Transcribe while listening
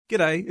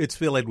G'day, it's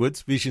Phil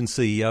Edwards, Vision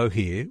CEO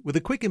here, with a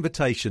quick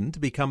invitation to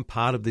become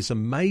part of this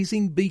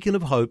amazing beacon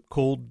of hope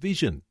called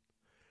Vision.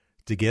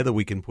 Together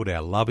we can put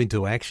our love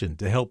into action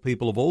to help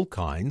people of all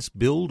kinds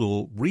build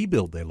or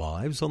rebuild their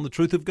lives on the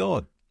truth of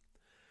God.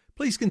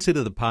 Please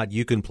consider the part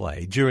you can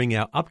play during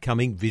our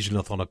upcoming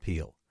Visionathon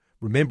appeal,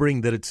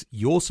 remembering that it's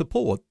your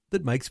support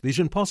that makes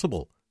Vision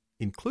possible,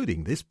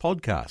 including this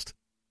podcast.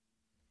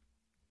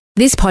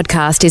 This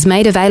podcast is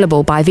made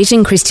available by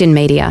Vision Christian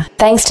Media,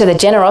 thanks to the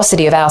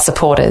generosity of our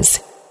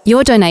supporters.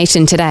 Your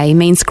donation today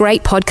means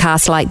great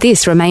podcasts like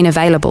this remain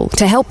available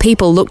to help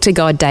people look to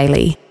God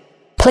daily.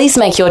 Please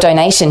make your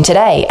donation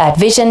today at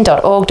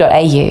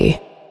vision.org.au.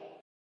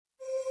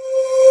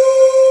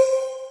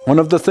 One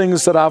of the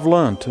things that I've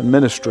learned in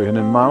ministry and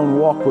in my own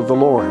walk with the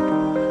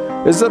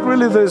Lord is that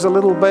really there's a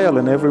little Baal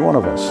in every one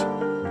of us.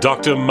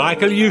 Dr.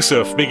 Michael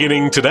Youssef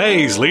beginning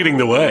today's Leading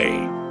the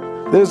Way.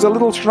 There's a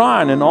little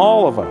shrine in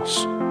all of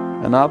us.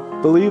 And I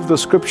believe the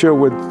scripture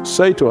would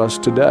say to us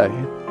today,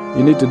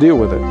 you need to deal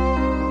with it.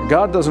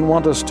 God doesn't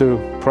want us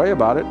to pray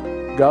about it.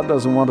 God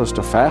doesn't want us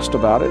to fast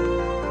about it.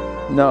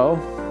 No,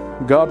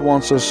 God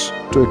wants us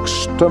to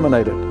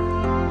exterminate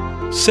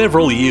it.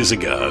 Several years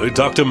ago,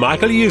 Dr.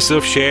 Michael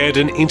Youssef shared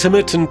an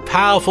intimate and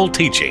powerful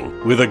teaching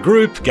with a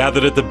group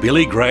gathered at the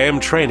Billy Graham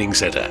Training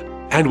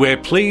Center. And we're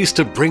pleased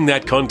to bring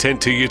that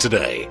content to you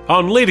today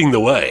on Leading the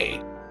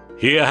Way.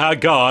 Hear how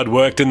God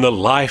worked in the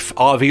life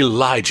of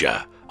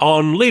Elijah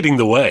on Leading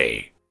the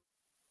Way.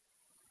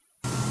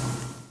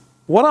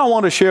 What I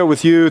want to share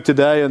with you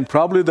today, and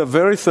probably the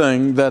very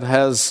thing that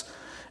has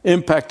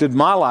impacted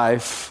my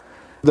life,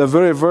 the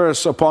very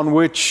verse upon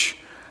which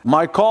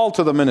my call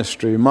to the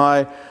ministry,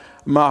 my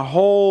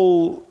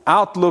whole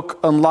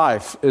outlook on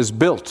life is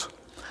built.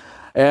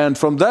 And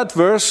from that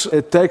verse,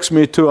 it takes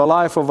me to a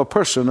life of a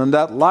person, and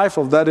that life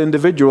of that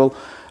individual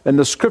in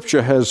the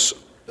scripture has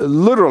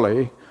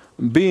literally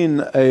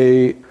been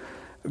a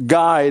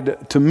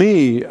guide to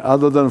me,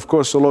 other than, of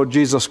course, the Lord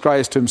Jesus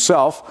Christ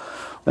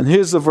himself. And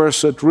here's the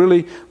verse that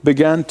really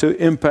began to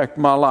impact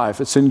my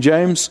life. It's in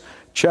James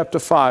chapter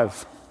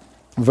 5,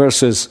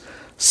 verses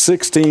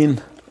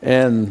 16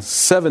 and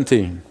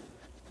 17.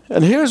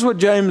 And here's what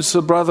James,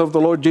 the brother of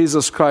the Lord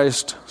Jesus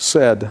Christ,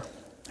 said.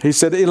 He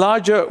said,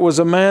 Elijah was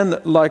a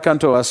man like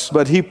unto us,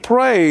 but he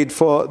prayed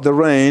for the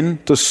rain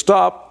to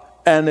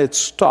stop, and it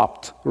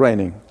stopped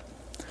raining.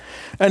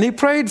 And he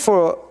prayed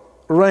for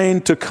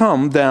rain to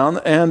come down,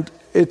 and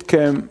it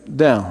came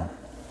down.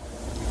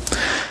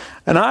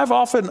 And I've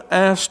often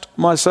asked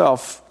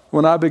myself,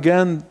 when I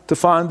began to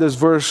find this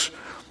verse,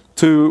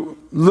 to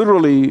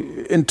literally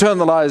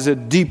internalize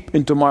it deep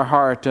into my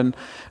heart, and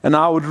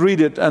I would read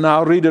it, and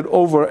I'll read it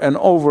over and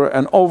over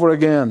and over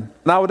again.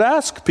 And I would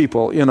ask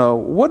people,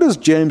 what does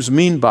James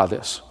mean by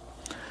this?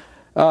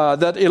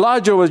 That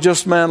Elijah was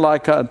just man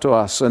like unto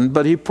us,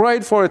 but he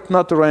prayed for it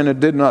not to rain, it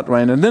did not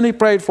rain. And then he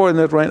prayed for it,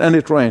 and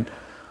it rained.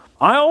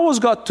 I always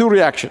got two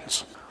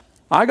reactions.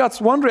 I got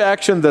one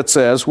reaction that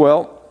says,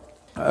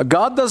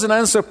 God doesn't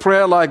answer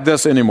prayer like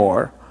this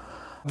anymore.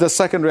 The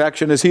second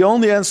reaction is he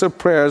only answers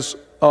prayers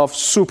of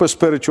super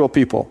spiritual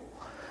people.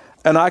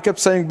 And I kept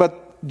saying,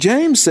 but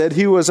James said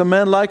he was a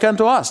man like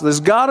unto us. There's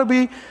got to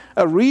be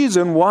a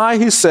reason why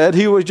he said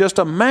he was just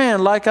a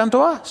man like unto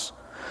us.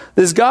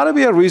 There's got to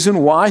be a reason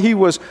why he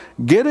was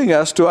getting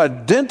us to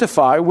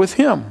identify with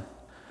him.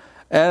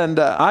 And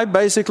I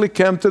basically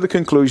came to the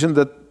conclusion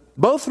that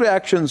both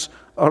reactions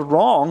are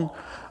wrong,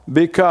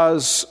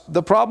 because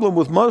the problem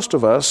with most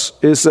of us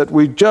is that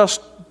we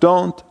just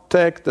don't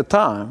take the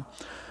time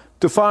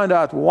to find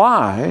out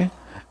why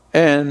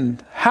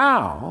and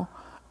how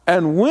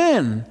and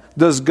when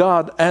does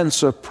God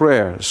answer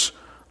prayers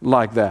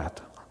like that.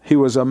 He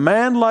was a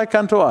man like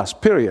unto us,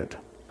 period.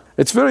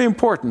 It's very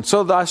important.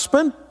 So I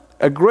spent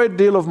a great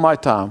deal of my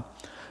time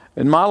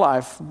in my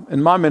life,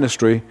 in my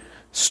ministry,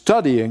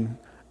 studying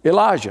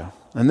Elijah.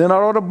 And then I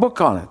wrote a book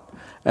on it.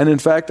 And in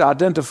fact, I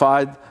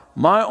identified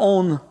my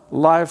own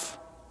life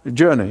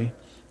journey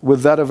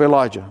with that of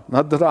Elijah.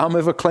 Not that I'm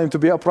ever claimed to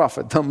be a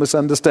prophet, don't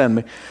misunderstand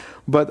me.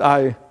 But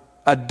I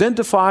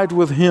identified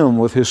with him,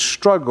 with his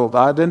struggle.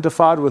 I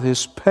identified with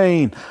his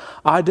pain.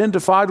 I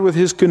identified with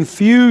his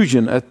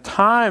confusion at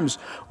times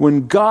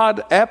when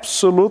God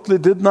absolutely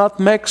did not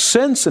make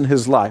sense in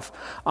his life.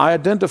 I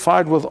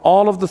identified with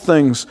all of the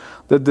things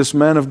that this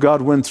man of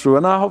God went through.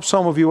 And I hope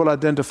some of you will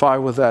identify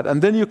with that.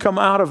 And then you come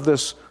out of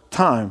this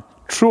time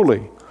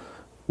truly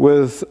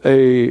with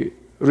a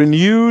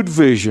renewed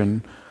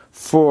vision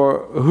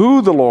for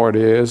who the Lord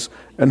is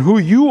and who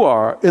you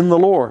are in the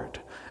Lord,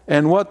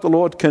 and what the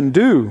Lord can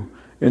do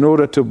in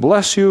order to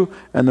bless you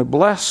and to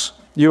bless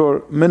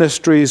your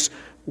ministries,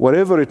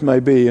 whatever it may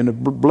be, and to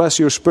bless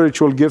your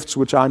spiritual gifts,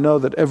 which I know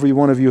that every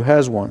one of you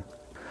has one.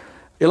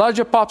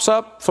 Elijah pops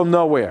up from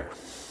nowhere.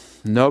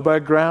 No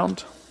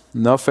background,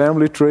 no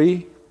family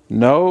tree,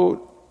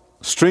 no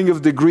string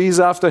of degrees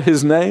after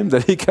his name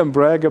that he can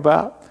brag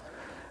about.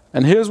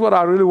 And here's what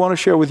I really want to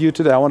share with you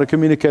today. I want to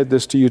communicate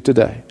this to you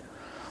today.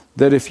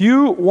 That if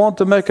you want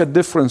to make a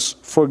difference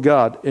for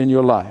God in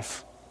your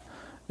life,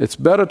 it's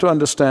better to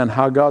understand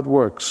how God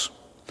works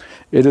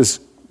it is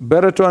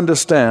better to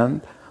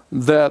understand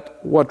that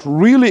what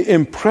really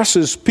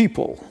impresses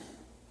people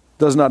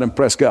does not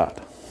impress God.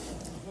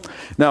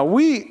 Now,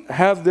 we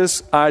have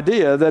this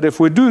idea that if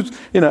we do,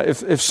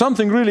 if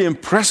something really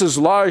impresses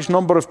a large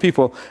number of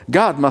people,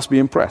 God must be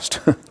impressed.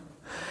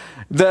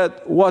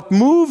 That what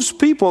moves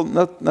people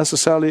not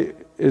necessarily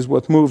is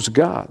what moves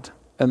God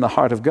and the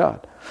heart of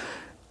God.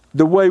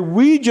 The way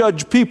we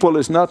judge people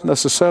is not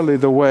necessarily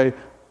the way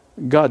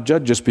God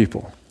judges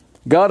people.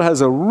 God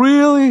has a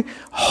really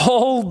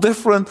whole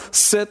different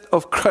set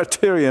of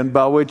criterion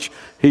by which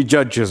He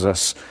judges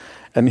us.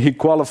 And He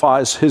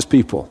qualifies His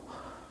people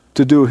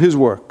to do His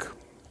work,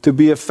 to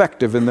be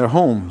effective in their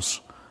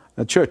homes,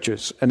 and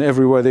churches, and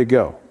everywhere they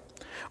go.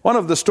 One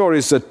of the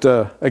stories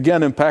that,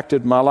 again,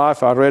 impacted my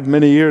life, I read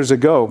many years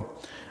ago,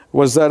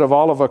 was that of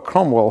Oliver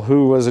Cromwell,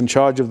 who was in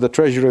charge of the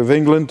Treasury of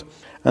England,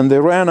 and they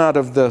ran out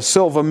of the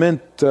silver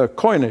mint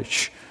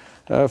coinage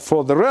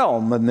for the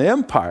realm and the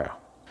empire.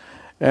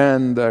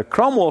 And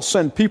Cromwell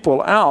sent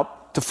people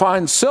out to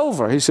find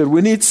silver. He said,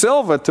 we need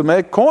silver to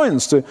make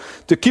coins,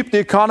 to keep the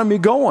economy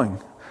going.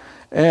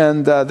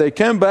 And they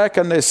came back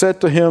and they said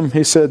to him,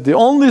 he said, the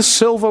only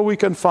silver we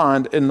can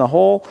find in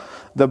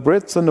the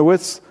breadth and the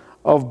width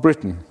of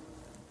Britain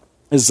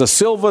is the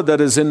silver that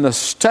is in the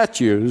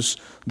statues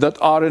that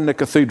are in the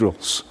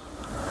cathedrals,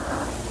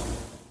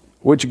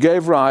 which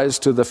gave rise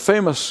to the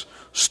famous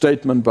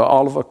statement by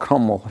Oliver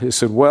Cromwell. He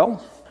said,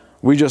 well,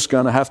 we're just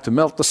going to have to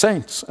melt the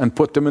saints and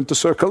put them into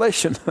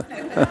circulation.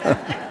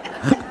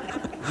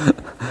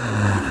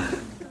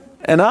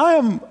 And I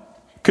am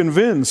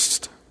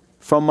convinced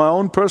from my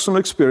own personal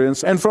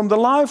experience and from the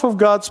life of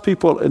God's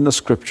people in the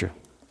Scripture,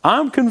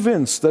 I'm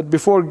convinced that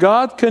before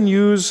God can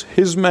use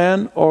His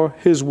man or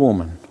His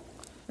woman,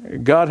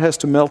 God has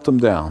to melt them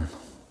down.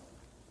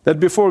 That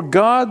before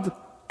God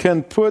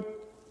can put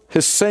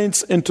His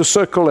saints into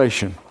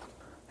circulation,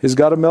 He's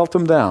got to melt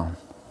them down.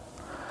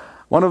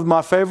 One of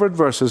my favorite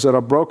verses, that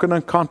a broken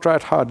and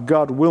contrite heart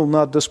God will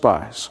not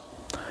despise.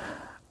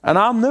 And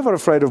I'm never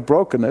afraid of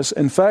brokenness.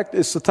 In fact,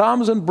 it's the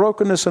times in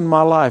brokenness in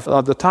my life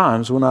are the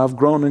times when I've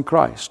grown in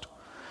Christ.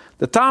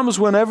 The times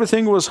when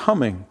everything was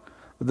humming,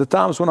 the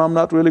times when I'm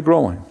not really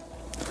growing.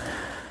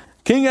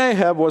 King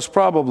Ahab was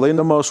probably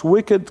the most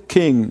wicked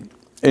king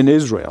in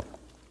Israel,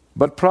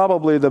 but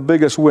probably the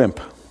biggest wimp.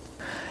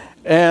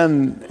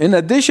 And in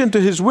addition to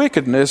his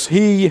wickedness,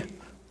 he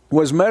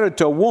was married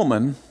to a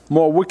woman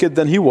more wicked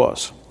than he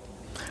was.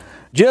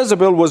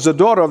 Jezebel was the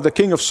daughter of the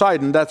king of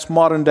Sidon, that's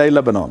modern-day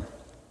Lebanon.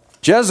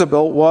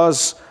 Jezebel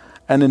was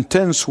an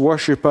intense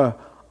worshiper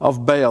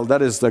of Baal,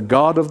 that is the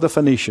god of the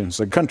Phoenicians,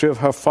 the country of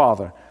her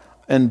father.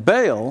 And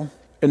Baal,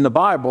 in the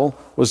Bible,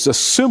 was the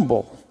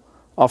symbol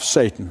of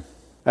Satan.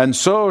 And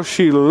so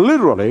she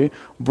literally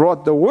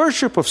brought the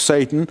worship of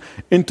Satan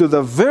into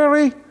the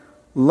very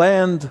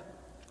land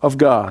of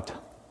God,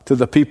 to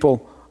the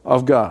people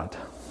of God.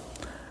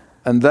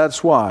 And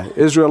that's why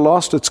Israel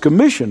lost its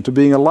commission to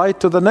being a light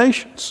to the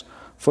nations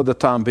for the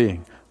time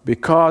being,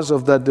 because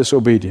of that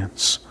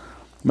disobedience.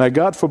 May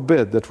God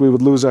forbid that we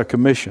would lose our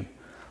commission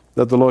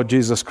that the Lord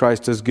Jesus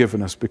Christ has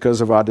given us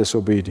because of our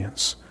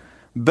disobedience.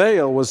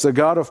 Baal was the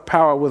god of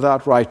power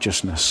without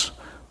righteousness.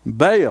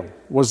 Baal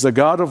was the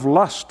god of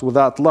lust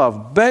without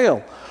love.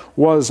 Baal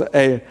was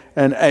an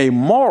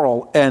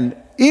amoral and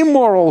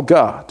immoral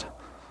god.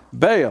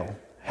 Baal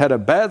had a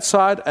bad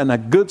side and a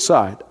good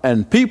side,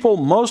 and people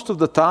most of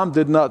the time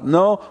did not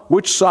know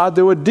which side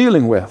they were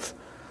dealing with.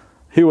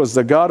 He was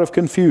the god of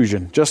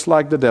confusion, just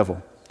like the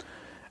devil.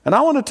 And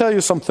I want to tell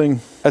you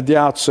something at the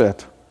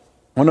outset.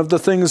 One of the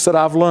things that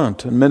I've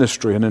learned in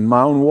ministry and in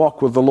my own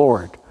walk with the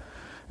Lord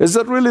is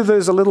that really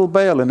there's a little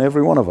Baal in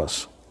every one of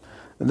us.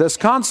 And there's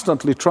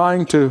constantly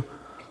trying to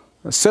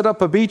set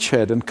up a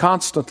beachhead and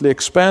constantly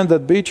expand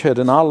that beachhead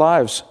in our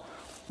lives.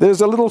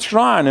 There's a little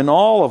shrine in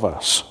all of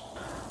us.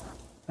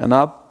 And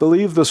I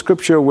believe the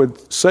Scripture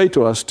would say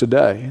to us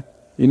today,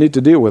 you need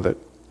to deal with it.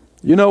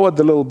 You know what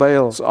the little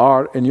Baals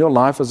are in your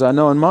life, as I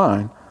know in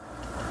mine.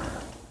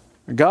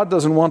 God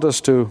doesn't want us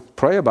to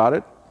pray about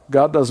it.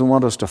 God doesn't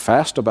want us to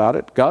fast about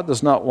it. God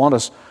does not want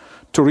us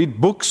to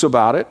read books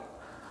about it.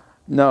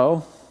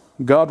 No,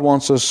 God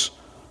wants us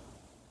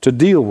to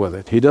deal with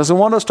it. He doesn't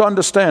want us to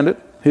understand it.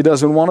 He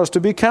doesn't want us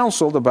to be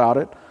counseled about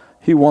it.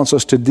 He wants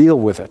us to deal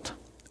with it.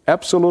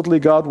 Absolutely,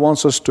 God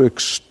wants us to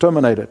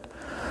exterminate it.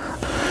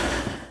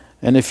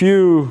 And if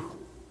you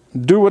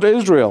do what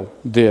Israel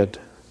did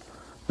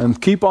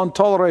and keep on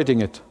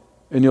tolerating it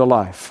in your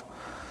life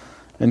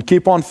and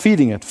keep on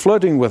feeding it,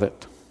 flirting with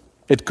it,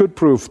 it could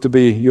prove to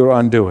be your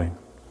undoing.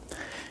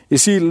 You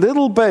see,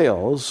 little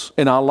Baals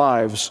in our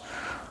lives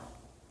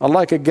are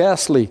like a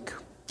gas leak.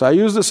 So I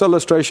use this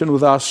illustration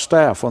with our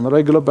staff on a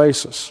regular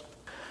basis.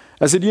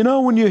 I said, you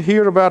know, when you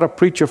hear about a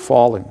preacher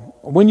falling,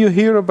 when you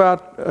hear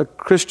about a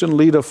Christian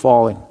leader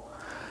falling,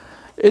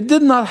 it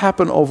did not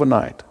happen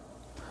overnight.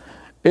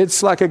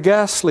 It's like a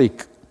gas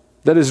leak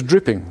that is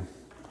dripping,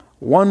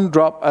 one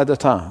drop at a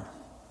time.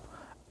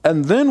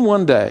 And then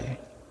one day,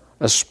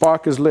 a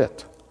spark is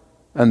lit,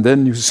 and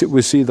then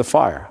we see the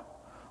fire.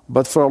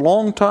 But for a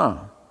long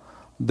time,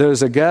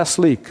 there's a gas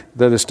leak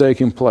that is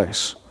taking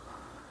place.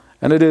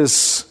 And it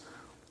is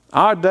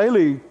our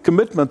daily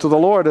commitment to the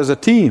Lord as a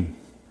team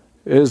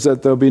is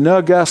that there'll be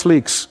no gas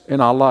leaks in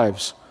our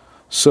lives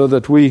so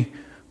that we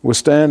will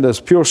stand as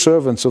pure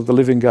servants of the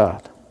living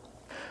God.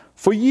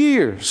 For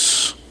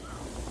years,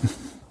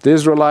 the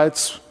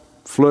Israelites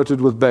flirted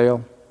with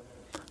Baal.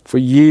 For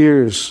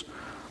years,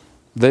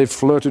 they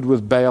flirted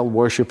with Baal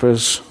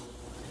worshippers.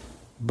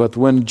 But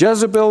when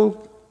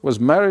Jezebel was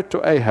married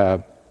to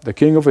Ahab, the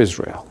king of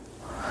Israel,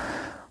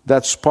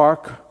 that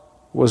spark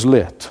was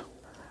lit,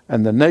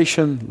 and the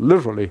nation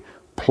literally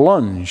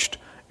plunged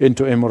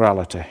into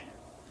immorality.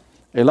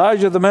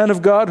 Elijah, the man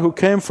of God who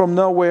came from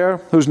nowhere,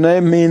 whose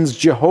name means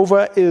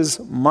Jehovah is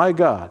my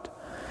God,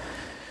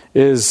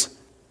 is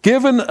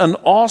given an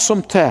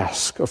awesome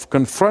task of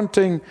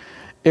confronting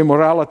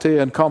immorality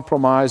and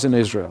compromise in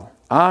Israel.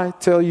 I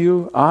tell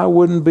you, I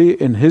wouldn't be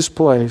in his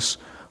place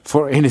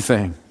for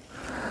anything,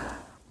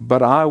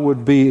 but I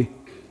would be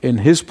in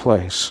his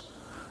place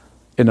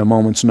in a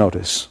moment's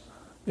notice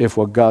if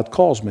what God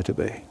calls me to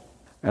be.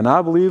 And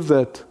I believe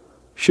that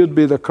should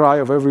be the cry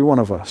of every one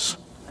of us.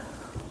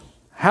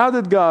 How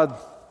did God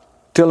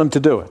tell him to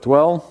do it?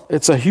 Well,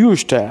 it's a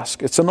huge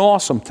task. It's an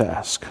awesome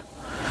task.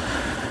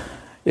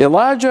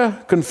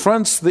 Elijah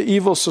confronts the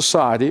evil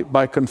society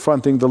by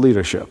confronting the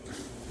leadership.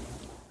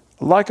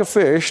 Like a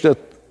fish that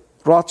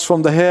rots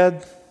from the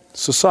head,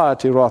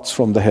 society rots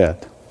from the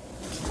head.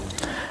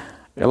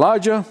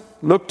 Elijah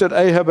looked at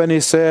Ahab and he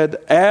said,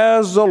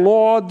 "As the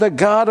Lord, the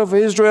God of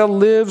Israel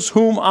lives,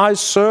 whom I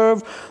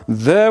serve,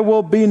 there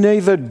will be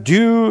neither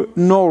dew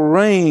nor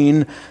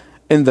rain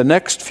in the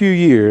next few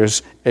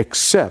years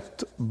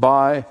except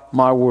by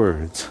my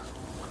words."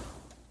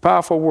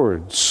 Powerful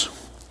words.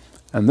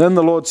 And then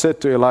the Lord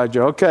said to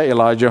Elijah, "Okay,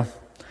 Elijah,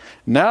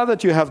 now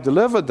that you have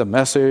delivered the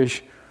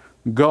message,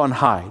 go and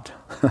hide."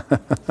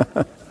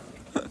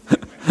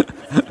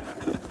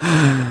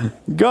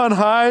 Go and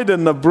hide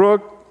in the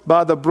brook,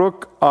 by the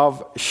brook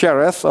of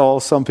Cherith, or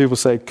some people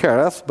say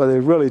Kerith, but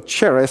really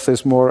Cherith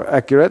is more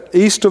accurate,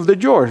 east of the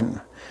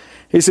Jordan.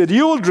 He said,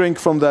 "You will drink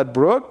from that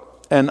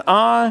brook, and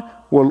I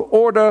will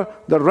order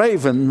the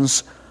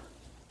ravens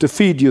to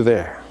feed you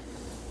there."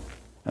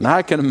 And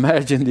I can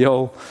imagine the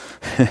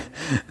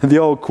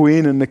old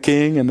queen and the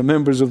king and the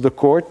members of the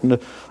court and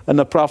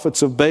the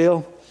prophets of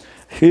Baal.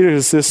 Here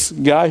is this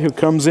guy who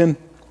comes in,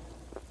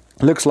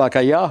 looks like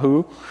a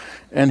Yahoo,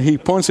 and he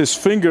points his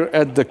finger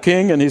at the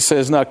king and he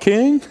says, "Now,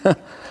 king,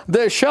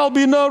 there shall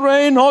be no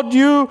rain or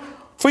dew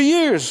for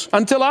years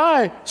until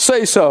I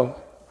say so."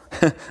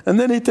 And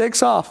then he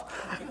takes off.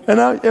 And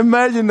I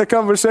imagine the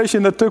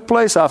conversation that took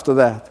place after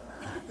that.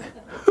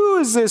 Who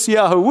is this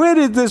Yahoo? Where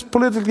did this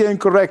politically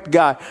incorrect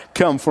guy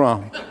come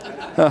from?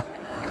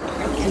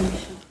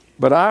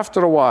 But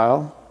after a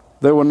while,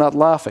 they were not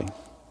laughing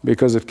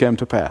because it came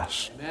to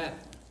pass. Amen.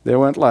 They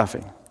weren't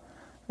laughing.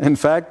 In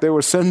fact, they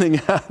were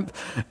sending out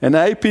an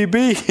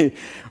APB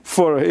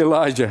for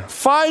Elijah.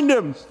 Find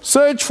him,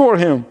 search for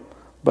him.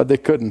 But they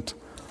couldn't.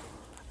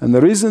 And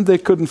the reason they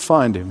couldn't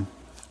find him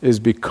is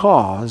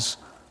because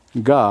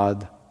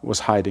God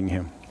was hiding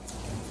him.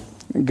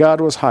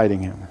 God was hiding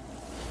him.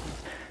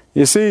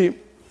 You see,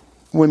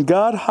 when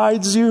God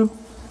hides you,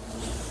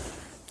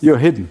 you're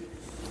hidden.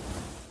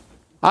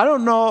 I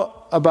don't know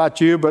about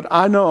you, but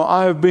I know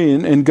I have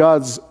been in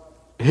God's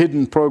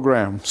hidden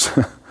programs.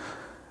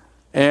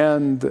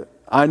 And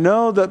I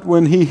know that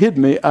when he hid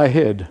me, I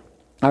hid.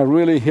 I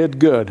really hid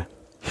good.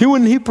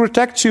 When he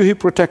protects you, he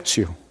protects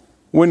you.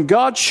 When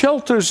God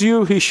shelters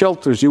you, he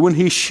shelters you. When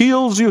he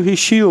shields you, he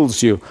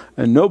shields you.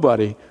 And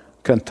nobody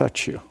can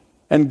touch you.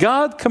 And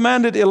God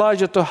commanded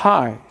Elijah to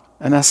hide.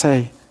 And I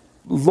say,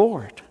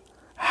 "Lord,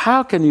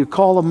 how can you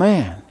call a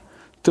man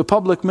to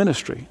public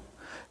ministry?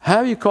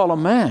 How do you call a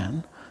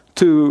man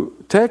to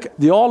take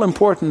the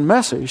all-important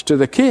message to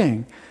the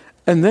king?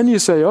 And then you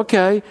say,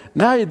 okay,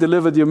 now you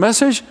delivered your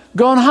message,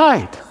 go and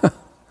hide."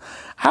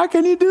 How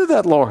can you do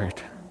that, Lord?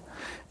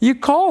 You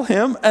call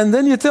him and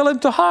then you tell him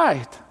to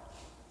hide.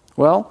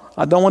 Well,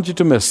 I don't want you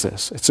to miss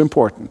this. It's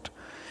important.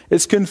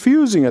 It's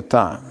confusing at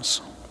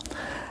times.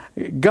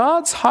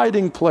 God's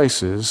hiding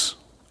places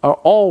are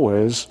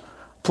always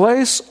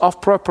place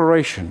of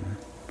preparation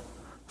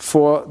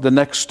for the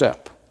next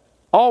step.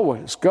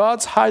 Always.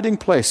 God's hiding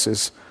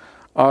places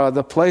are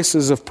the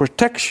places of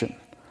protection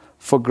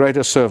for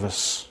greater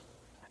service.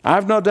 I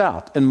have no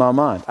doubt in my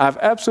mind, I have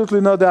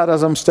absolutely no doubt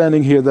as I'm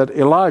standing here that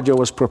Elijah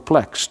was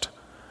perplexed.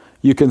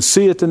 You can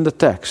see it in the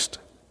text.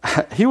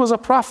 He was a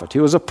prophet, he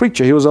was a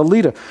preacher, he was a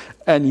leader.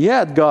 And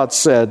yet God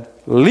said,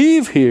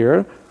 "Leave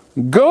here,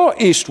 go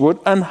eastward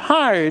and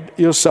hide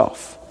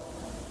yourself."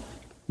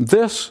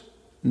 This,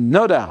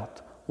 no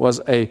doubt,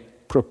 was a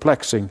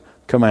perplexing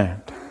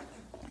command.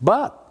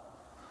 But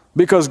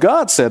because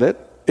God said it,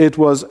 it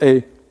was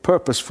a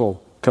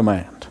purposeful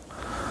command.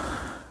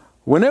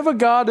 Whenever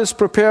God is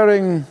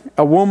preparing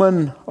a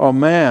woman or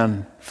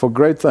man for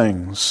great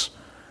things,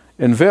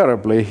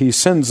 invariably he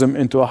sends them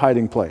into a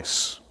hiding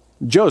place.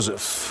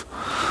 Joseph,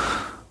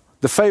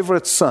 the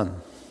favorite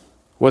son,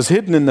 was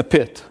hidden in the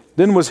pit.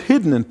 then was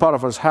hidden in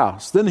Potiphar's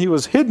house. Then he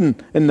was hidden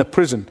in the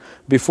prison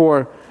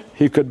before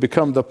he could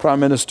become the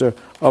prime minister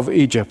of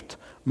Egypt.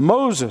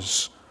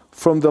 Moses,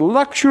 from the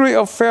luxury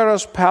of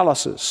Pharaoh's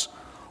palaces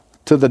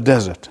to the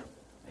desert,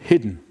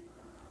 hidden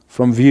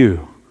from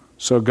view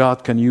so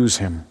God can use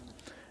him.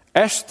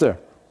 Esther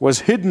was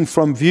hidden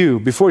from view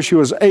before she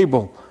was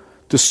able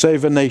to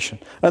save a nation.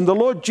 And the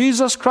Lord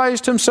Jesus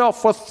Christ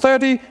himself, for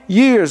 30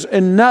 years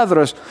in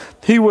Nazareth,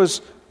 he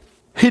was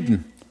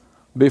hidden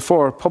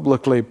before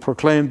publicly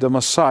proclaimed the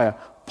Messiah.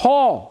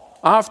 Paul,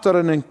 after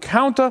an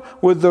encounter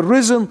with the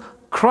risen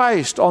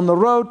Christ on the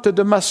road to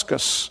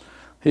Damascus,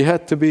 he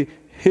had to be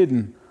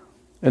hidden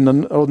in the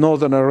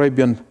northern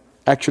Arabian,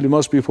 actually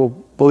most people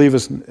believe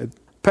it's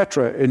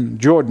Petra in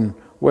Jordan,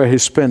 where he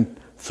spent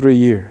 3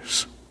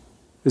 years.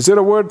 Is it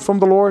a word from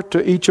the Lord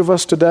to each of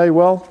us today?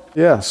 Well,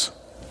 yes.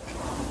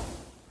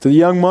 To the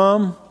young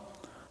mom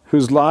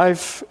whose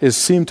life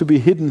seemed to be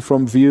hidden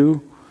from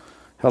view,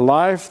 her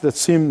life that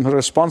seemed, her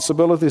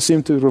responsibility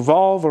seemed to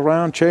revolve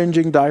around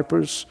changing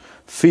diapers,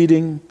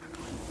 feeding.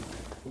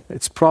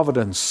 It's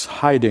providence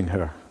hiding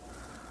her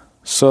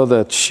so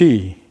that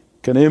she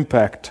can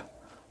impact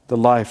the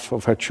life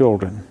of her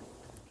children.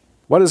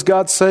 What is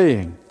God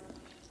saying?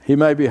 He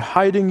may be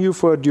hiding you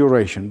for a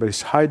duration, but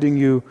He's hiding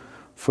you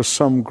for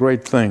some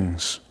great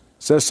things.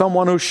 There's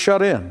someone who's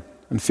shut in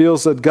and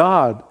feels that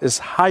God is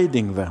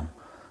hiding them.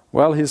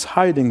 Well, He's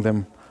hiding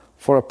them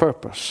for a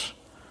purpose.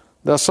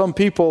 There are some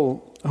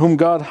people whom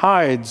God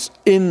hides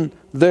in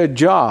their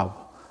job,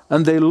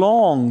 and they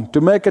long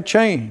to make a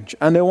change,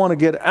 and they want to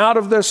get out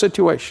of their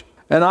situation.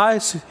 And I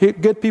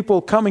get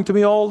people coming to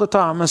me all the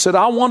time and said,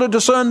 I want to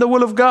discern the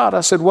will of God.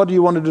 I said, what do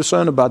you want to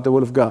discern about the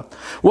will of God?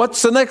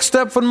 What's the next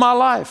step in my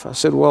life? I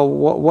said, well,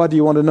 what do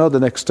you want to know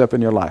the next step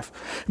in your life?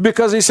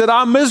 Because he said,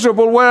 I'm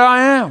miserable where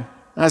I am.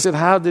 I said,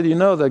 how did you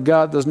know that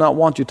God does not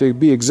want you to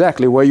be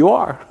exactly where you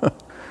are?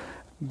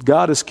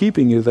 God is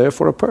keeping you there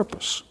for a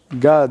purpose.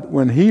 God,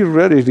 when He's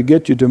ready to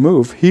get you to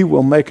move, He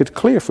will make it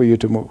clear for you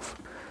to move.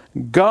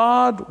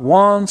 God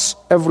wants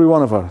every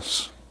one of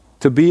us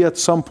to be at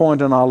some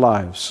point in our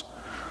lives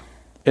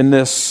in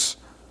this,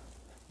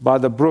 by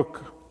the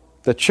brook,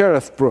 the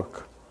Cherith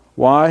brook.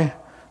 Why?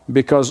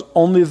 Because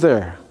only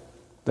there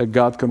that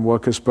God can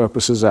work His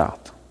purposes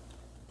out.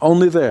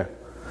 Only there.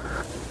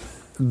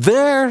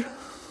 There,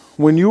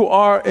 when you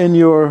are in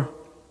your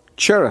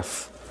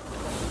Cherith,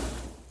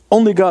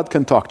 only God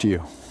can talk to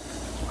you.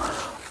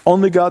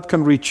 Only God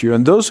can reach you.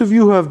 And those of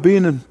you who have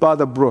been by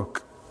the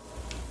brook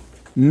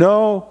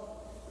know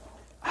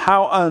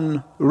how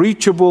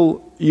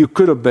unreachable you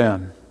could have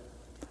been,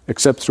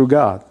 except through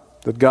God.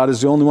 That God is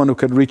the only one who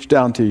can reach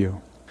down to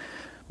you.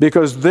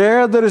 Because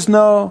there is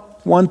no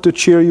one to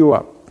cheer you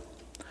up.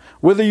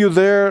 Whether you're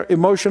there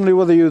emotionally,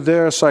 whether you're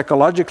there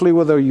psychologically,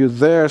 whether you're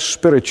there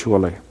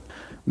spiritually.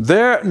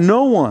 There,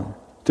 no one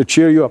to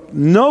cheer you up.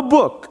 No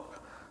book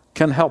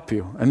can help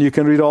you. And you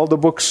can read all the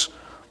books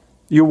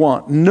you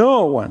want.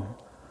 No one,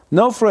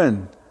 no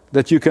friend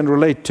that you can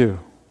relate to.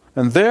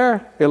 And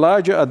there,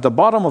 Elijah at the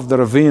bottom of the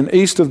ravine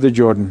east of the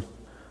Jordan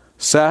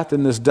sat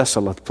in this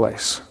desolate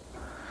place.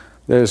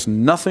 There's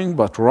nothing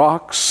but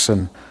rocks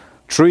and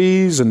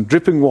trees and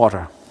dripping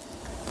water.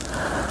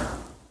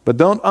 But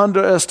don't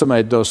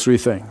underestimate those three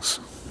things.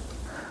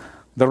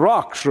 The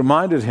rocks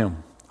reminded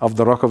him of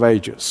the Rock of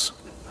Ages.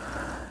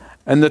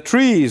 And the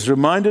trees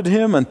reminded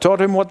him and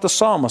taught him what the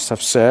psalmists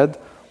have said,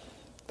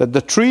 that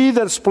the tree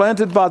that's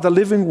planted by the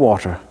living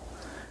water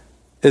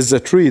is the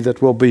tree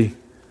that will be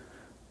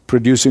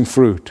producing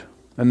fruit.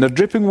 And the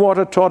dripping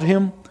water taught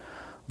him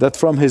that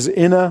from his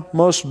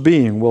innermost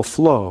being will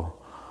flow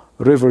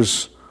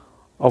rivers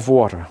of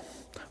water.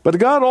 But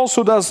God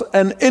also does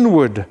an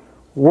inward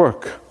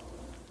work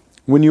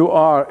when you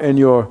are in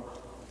your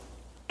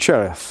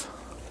Cherith.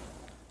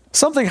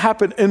 Something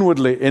happened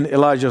inwardly in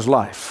Elijah's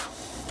life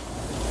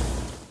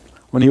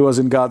when he was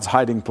in God's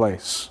hiding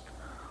place.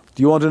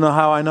 Do you want to know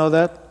how I know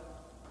that? Do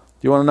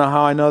you want to know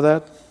how I know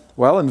that?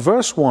 Well, in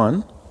verse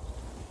 1,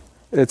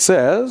 it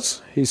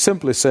says, he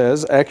simply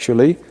says,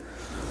 actually,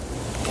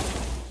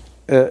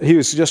 he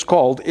was just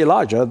called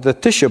Elijah the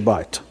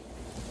Tishbite.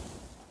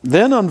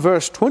 Then on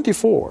verse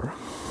 24,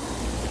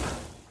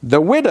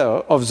 the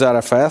widow of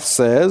Zarephath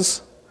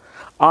says,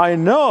 I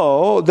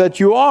know that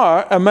you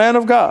are a man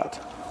of God.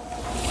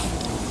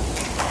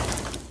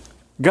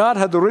 God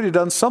had already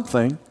done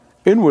something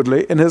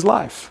inwardly in his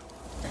life.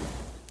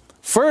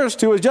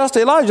 First, he was just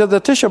Elijah the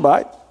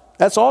Tishbite.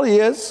 That's all he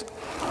is.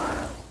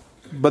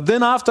 But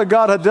then after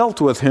God had dealt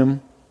with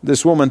him,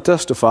 this woman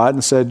testified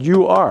and said,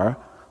 you are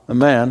a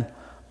man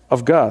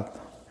of God.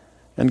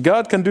 And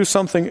God can do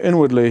something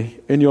inwardly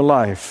in your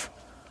life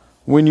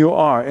when you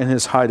are in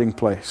His hiding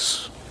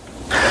place.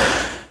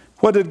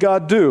 What did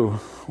God do?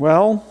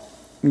 Well,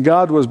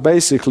 God was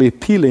basically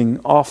peeling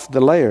off the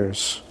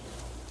layers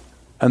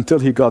until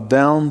He got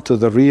down to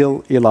the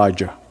real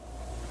Elijah.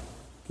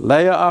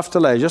 Layer after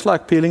layer, just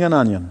like peeling an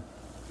onion.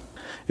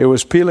 It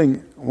was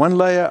peeling one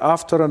layer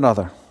after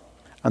another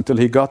until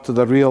He got to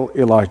the real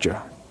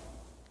Elijah.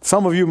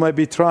 Some of you may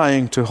be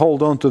trying to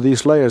hold on to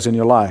these layers in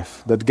your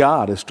life that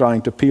God is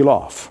trying to peel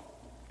off.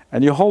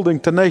 And you're holding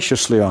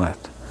tenaciously on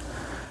it.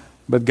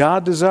 But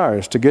God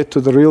desires to get to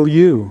the real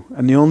you.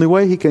 And the only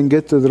way He can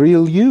get to the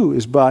real you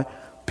is by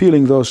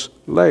peeling those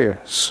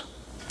layers.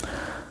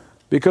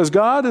 Because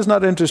God is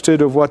not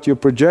interested in what you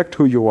project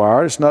who you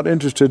are. He's not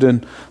interested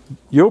in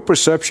your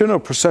perception or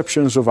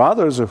perceptions of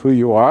others of who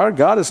you are.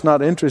 God is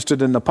not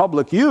interested in the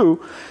public you.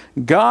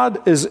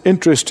 God is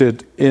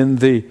interested in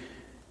the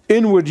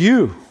inward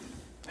you.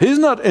 He's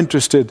not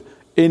interested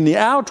in the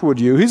outward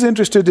you. He's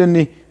interested in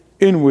the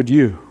inward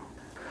you.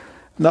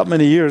 Not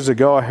many years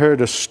ago, I heard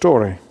a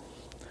story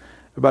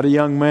about a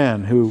young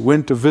man who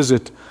went to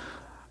visit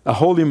a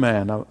holy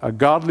man, a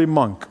godly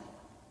monk.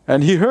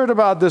 And he heard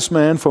about this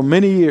man for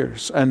many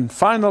years. And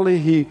finally,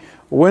 he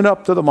went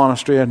up to the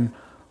monastery and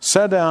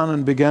sat down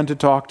and began to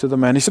talk to the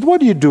man. He said, "What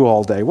do you do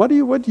all day? What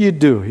do you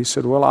do?" He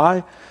said, "Well,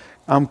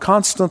 I'm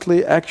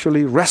constantly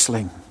actually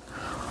wrestling."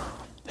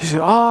 He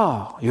said,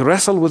 "You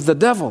wrestle with the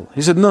devil."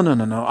 He said,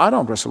 No, I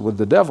don't wrestle with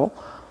the devil.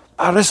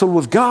 I wrestle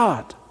with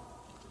God."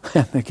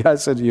 And the guy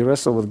said, "You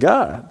wrestle with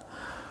God?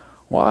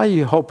 Why, are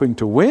you hoping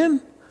to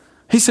win?"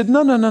 He said,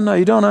 No,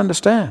 you don't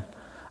understand.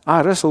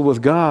 I wrestle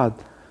with God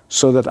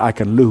so that I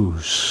can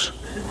lose.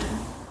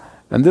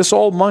 And this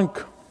old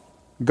monk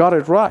got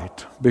it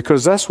right,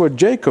 because that's what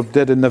Jacob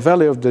did in the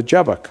valley of the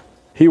Jabbok.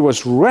 He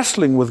was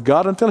wrestling with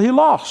God until he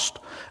lost.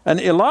 And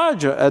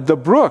Elijah at the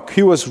brook,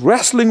 he was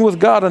wrestling with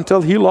God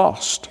until he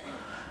lost.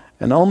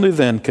 And only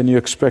then can you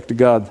expect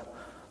God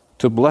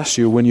to bless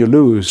you when you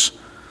lose.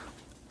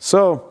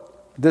 So,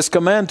 this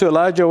command to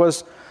Elijah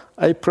was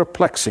a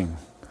perplexing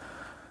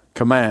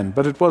command,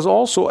 but it was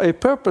also a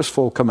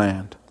purposeful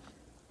command.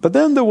 But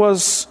then there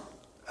was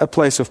a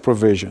place of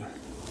provision.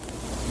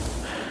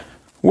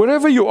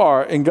 Wherever you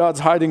are in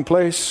God's hiding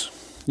place,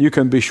 you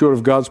can be sure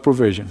of God's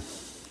provision.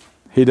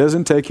 He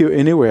doesn't take you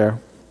anywhere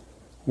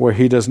where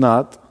He does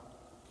not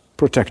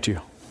protect you.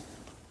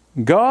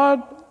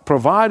 God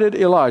provided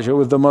Elijah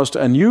with the most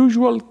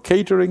unusual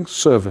catering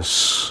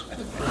service.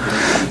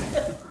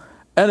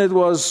 And it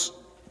was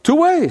two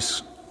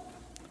ways.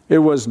 It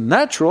was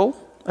natural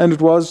and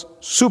it was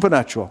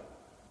supernatural.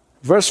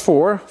 Verse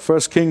 4, 1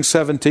 Kings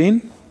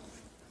 17,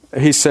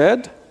 he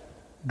said,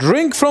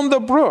 "Drink from the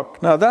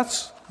brook." Now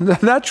that's the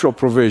natural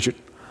provision.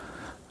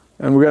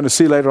 And we're going to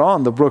see later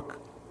on the brook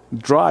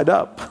dried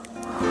up.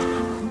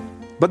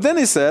 But then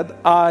he said,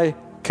 "I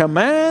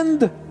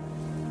command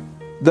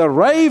the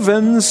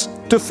ravens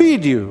to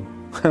feed you."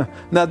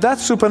 Now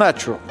that's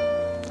supernatural.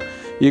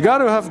 You got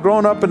to have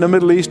grown up in the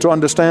Middle East to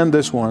understand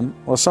this one.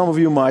 Or some of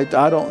you might,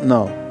 I don't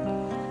know.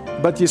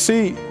 But you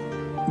see,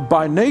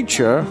 by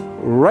nature,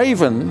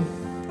 raven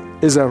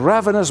is a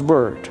ravenous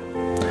bird.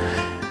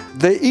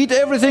 They eat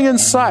everything in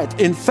sight.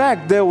 In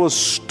fact, they will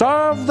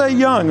starve their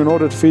young in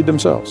order to feed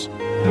themselves.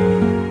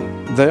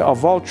 They are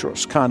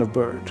vultures kind of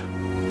bird.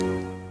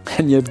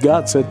 And yet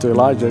God said to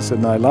Elijah,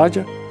 said, "Now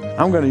Elijah,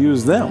 I'm going to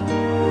use them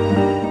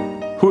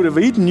who would have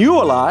eaten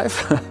you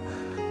alive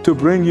to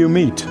bring you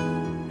meat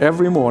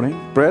every morning,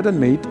 bread and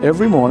meat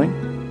every morning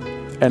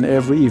and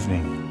every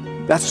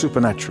evening." That's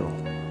supernatural.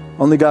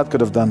 Only God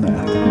could have done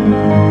that.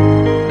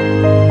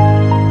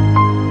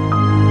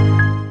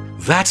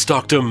 That's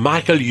Dr.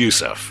 Michael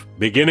Youssef,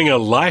 beginning a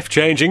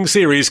life-changing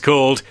series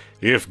called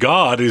If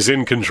God is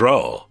in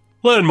Control.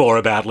 Learn more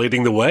about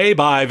Leading the Way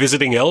by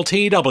visiting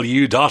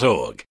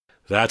ltw.org.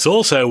 That's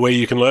also where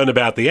you can learn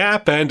about the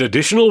app and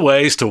additional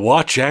ways to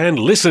watch and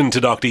listen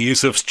to Dr.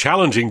 Youssef's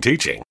challenging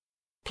teaching.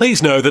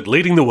 Please know that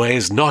Leading the Way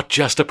is not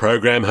just a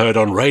program heard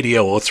on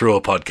radio or through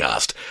a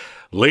podcast.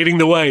 Leading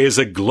the Way is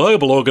a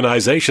global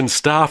organization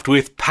staffed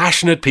with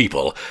passionate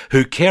people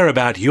who care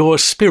about your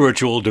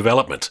spiritual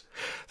development.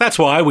 That's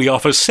why we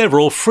offer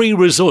several free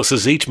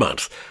resources each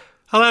month.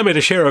 Allow me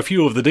to share a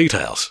few of the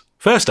details.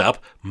 First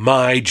up,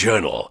 My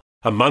Journal,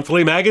 a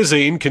monthly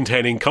magazine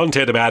containing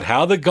content about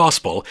how the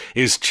gospel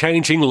is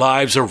changing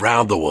lives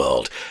around the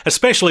world,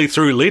 especially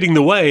through Leading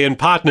the Way and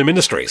partner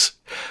ministries.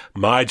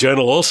 My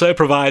Journal also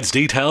provides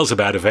details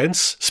about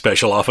events,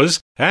 special offers,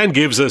 and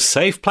gives a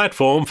safe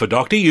platform for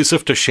Dr.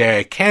 Youssef to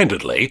share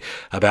candidly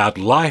about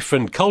life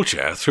and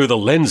culture through the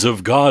lens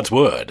of God's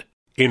Word.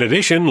 In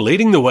addition,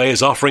 Leading the Way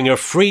is offering a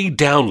free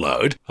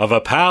download of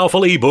a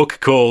powerful ebook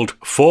called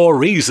 4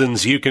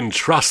 Reasons You Can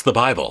Trust the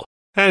Bible.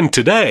 And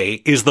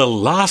today is the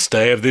last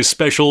day of this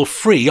special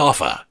free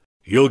offer.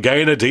 You'll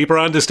gain a deeper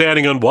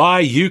understanding on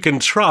why you can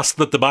trust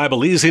that the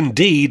Bible is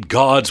indeed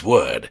God's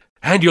Word.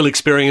 And you'll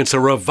experience a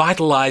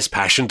revitalized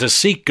passion to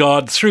seek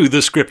God through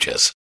the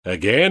Scriptures.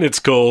 Again, it's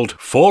called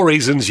 4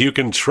 Reasons You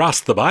Can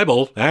Trust the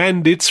Bible,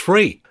 and it's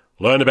free.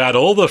 Learn about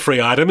all the free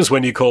items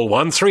when you call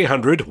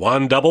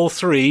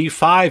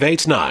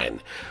 1300-133-589,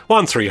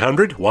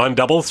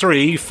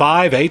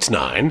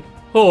 1300-133-589,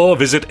 or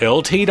visit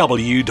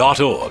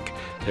ltw.org,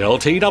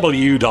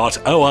 ltw.org.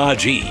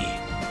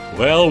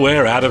 Well,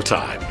 we're out of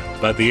time,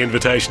 but the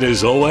invitation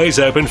is always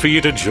open for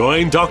you to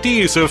join Dr.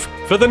 Youssef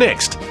for the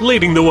next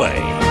Leading the Way.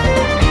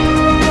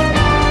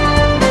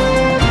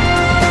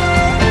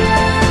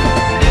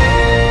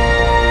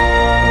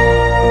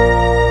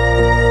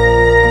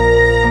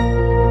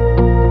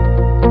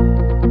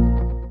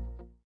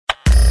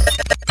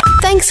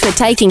 Thanks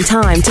for taking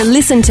time to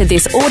listen to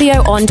this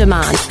audio on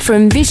demand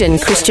from Vision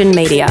Christian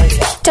Media.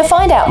 To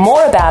find out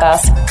more about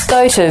us,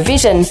 go to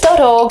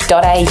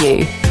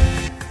vision.org.au.